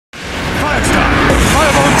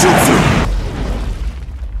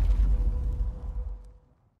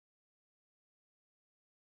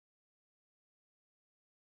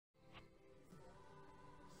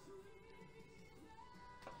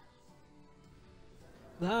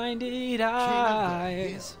Blinded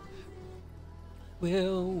eyes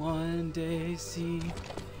will one day see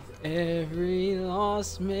every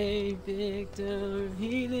loss made victim.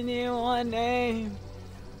 Healing in one name.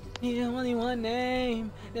 Only one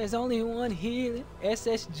name. There's only one healing.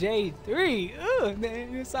 SSJ3. Ugh,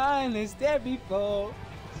 man, silence that before.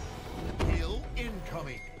 Heal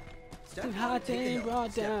incoming. Step hot thing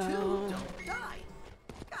brought down. Don't die.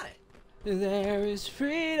 Got it. There is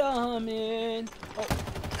freedom in. Oh.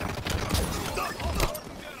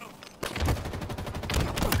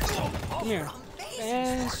 Come here.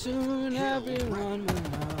 And soon everyone will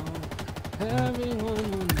know.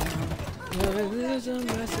 Everyone will know. There is a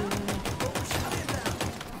blessing.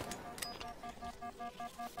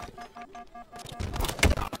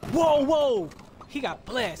 Whoa, whoa! He got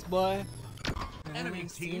blessed, boy. Enemy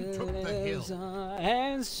team took the hill.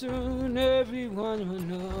 And soon everyone will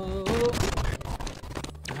know.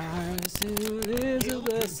 Our soon is a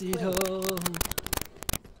blessed hope.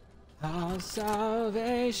 Our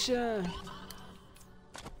salvation.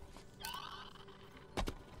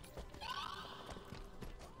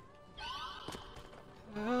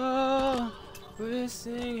 Oh, we're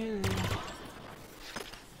singing.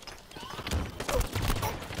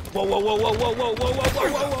 Whoa, whoa, whoa, whoa, whoa, whoa, whoa, whoa,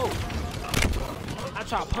 whoa, whoa! I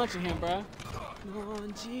tried punching him, bruh.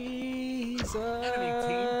 On Jesus, Enemy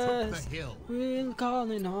team took the hill. we're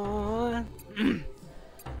calling on.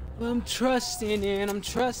 I'm trusting in, I'm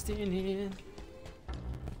trusting in.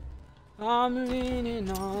 I'm leaning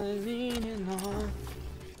on, leaning on.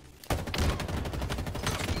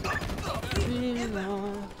 Leaning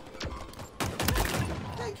on.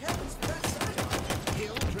 Thank heavens for that side.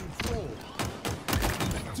 Hill control.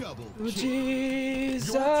 Double kill.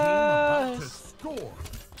 Jesus. Your team about to score.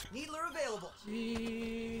 Needler available.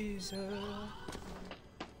 Jesus.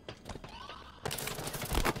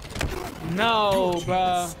 No,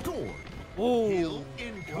 bruh. Score. Ooh. Hill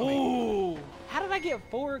incoming. Ooh. How did I get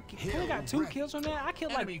four? I got 2 ready. kills from that? I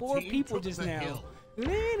killed like Enemy 4 team people took just the now. hill.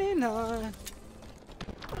 Leaning on.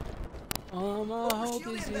 All my Oh, hope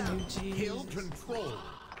shoot is him in down. you, Hill Jesus. control.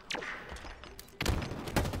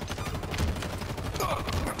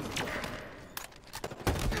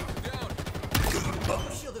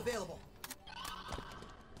 Shield available.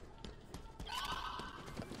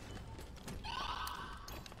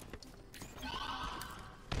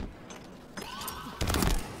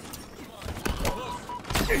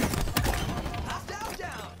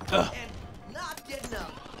 And not getting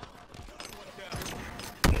up.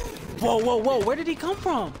 Whoa, whoa, whoa. Where did he come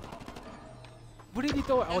from? Where did he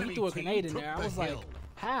throw it? Oh, he Enemy threw a team grenade in took there. I the was like, hill.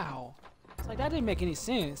 how? It's like, that didn't make any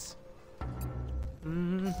sense.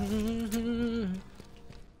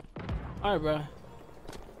 All right, bro.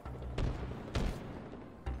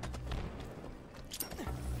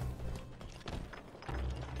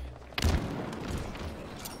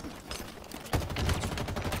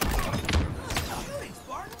 Shooting,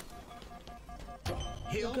 Spartan.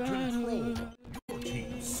 Hill control. Your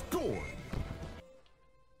team scored.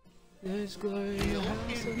 There's glory in the Hill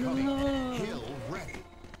house of the incoming. Lord. Hill ready.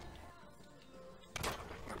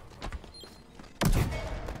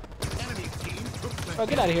 Enemy team took the Oh,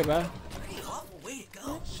 get out of here, bro. Pretty awful way to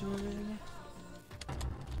go. Shine.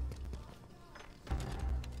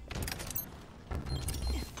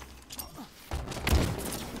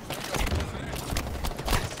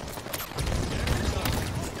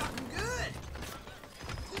 Good.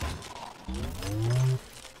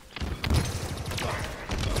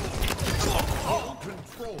 Hill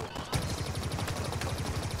control.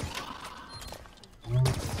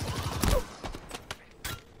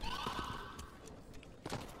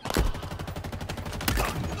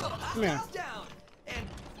 Come here. Down. And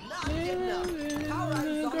not getting up. Power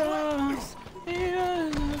items on the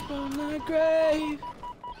way. From the grave.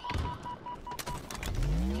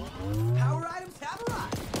 Power items have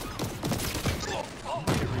arrived.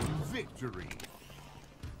 Victory.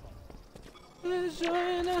 Let's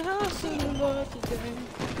join the house of the Lord today.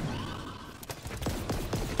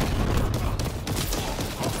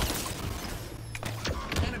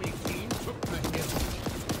 Enemy team took the hill.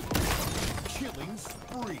 Killing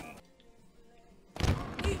spree.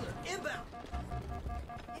 Needler inbound.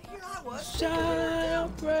 And here I was.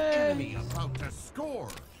 Shall Enemy praise. about to score.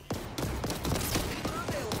 Needler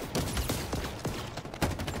available.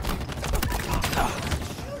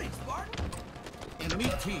 Shooting, Spartan. Enemy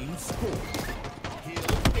team scored. Hill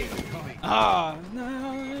incoming. Ah,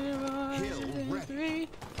 now Hill ready.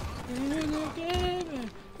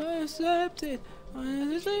 accepted on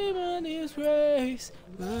the sleep on his grace,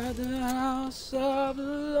 by the house of the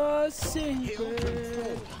Lord sing Hill praise.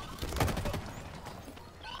 control.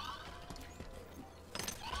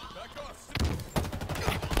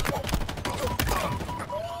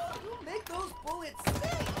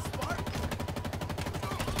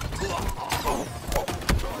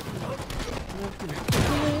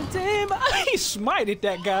 smited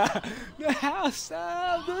that guy. The house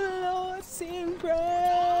of the Lord sing praise.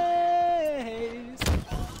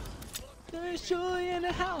 There's joy in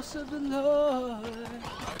the house of the Lord.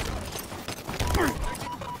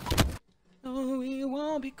 Oh, we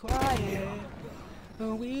won't be quiet.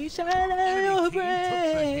 Oh, we shout out your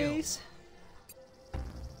praise.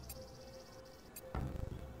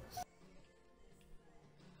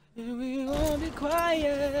 We won't be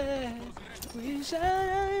quiet. We shout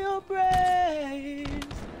out your praise.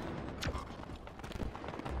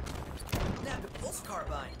 Nabbed a pulse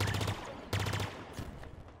carbine.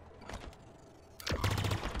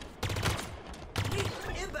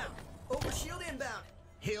 Inbound. Overshield inbound.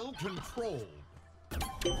 Hill controlled.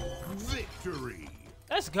 Victory.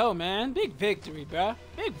 Let's go, man. Big victory, bro.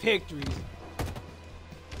 Big victories.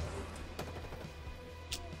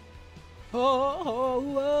 Oh,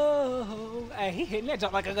 oh, oh, oh. Hey, he hitting that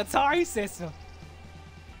jump like a guitar. He said so.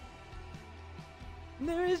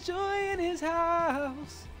 There is joy in his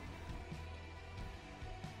house.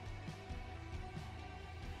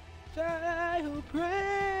 Shout your praise.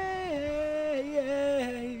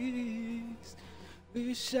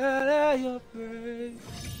 We shout out your praise.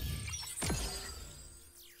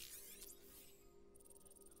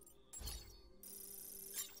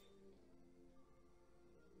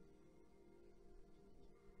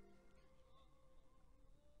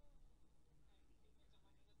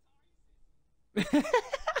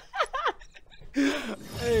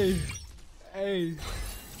 Hey.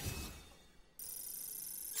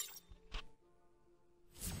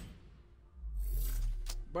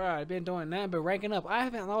 Bro, I've been doing nothing but ranking up. I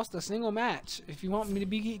haven't lost a single match. If you want me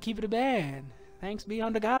to keep it a band, thanks be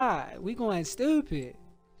unto God. We going stupid.